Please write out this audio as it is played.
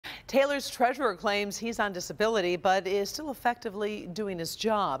Taylor's treasurer claims he's on disability, but is still effectively doing his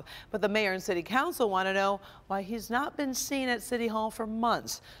job. But the mayor and city council want to know why he's not been seen at City Hall for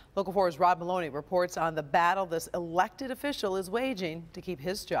months. Local 4's Rob Maloney reports on the battle this elected official is waging to keep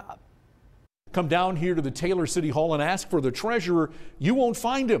his job. Come down here to the Taylor City Hall and ask for the treasurer. You won't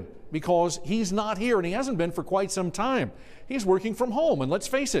find him because he's not here, and he hasn't been for quite some time. He's working from home, and let's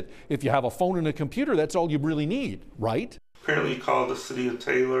face it, if you have a phone and a computer, that's all you really need, right? Apparently called the city of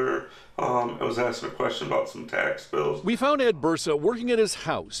Taylor. I was asking a question about some tax bills. We found Ed Bursa working at his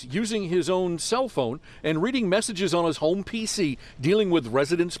house, using his own cell phone and reading messages on his home PC, dealing with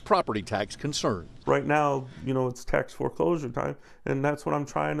residents' property tax concerns. Right now, it's tax foreclosure time, and that's what I'm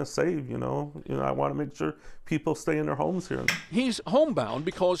trying to save, I want to make sure people stay in their homes here. He's homebound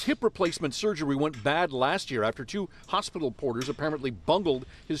because hip replacement surgery went bad last year after two hospital porters apparently bungled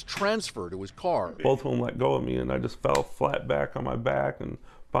his transfer to his car. Both of them let go of me, and I just fell flat back on my back and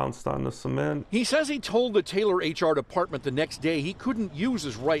bounced on the cement. He says he told the Taylor HR department the next day he couldn't use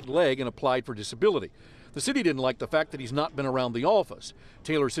his right leg and applied for disability. The city didn't like the fact that he's not been around the office.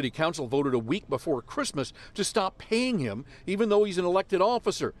 Taylor City Council voted a week before Christmas to stop paying him, even though he's an elected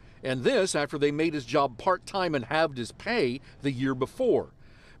officer. And this after they made his job part-time and halved his pay the year before.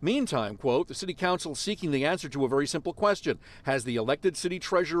 Meantime, quote, the city council seeking the answer to a very simple question. Has the elected city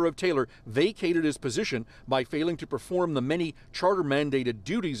treasurer of Taylor vacated his position by failing to perform the many charter-mandated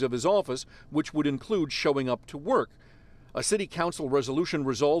duties of his office, which would include showing up to work? A city council resolution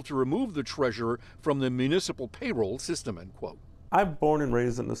resolved to remove the treasurer from the municipal payroll system, end quote. I'm born and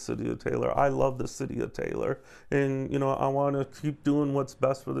raised in the city of Taylor. I love the city of Taylor. And, I want to keep doing what's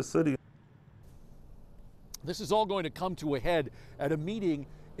best for the city. This is all going to come to a head at a meeting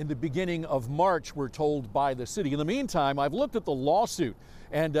in the beginning of March, we're told by the city. In the meantime, I've looked at the lawsuit,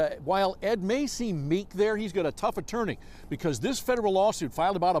 and while Ed may seem meek there, he's got a tough attorney, because this federal lawsuit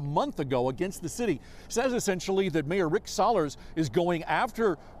filed about a month ago against the city says essentially that Mayor Rick Sahlers is going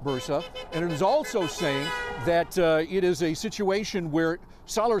after Bursa, and it is also saying that it is a situation where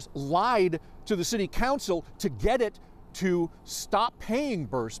Sahlers lied to the city council to get it to stop paying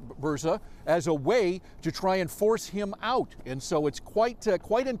Bursa as a way to try and force him out. And so it's quite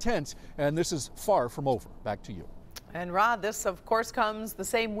intense, and this is far from over. Back to you. And Rod, this of course comes the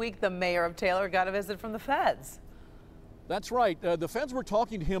same week the mayor of Taylor got a visit from the feds. That's right. The feds were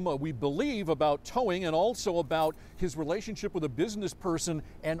talking to him, we believe, about towing and also about his relationship with a business person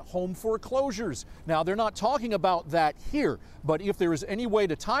and home foreclosures. Now, they're not talking about that here, but if there is any way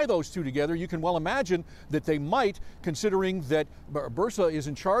to tie those two together, you can well imagine that they might, considering that Bursa is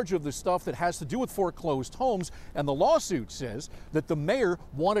in charge of the stuff that has to do with foreclosed homes, and the lawsuit says that the mayor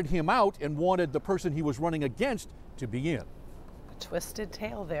wanted him out and wanted the person he was running against to be in. A twisted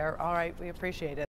tale there. All right, we appreciate it.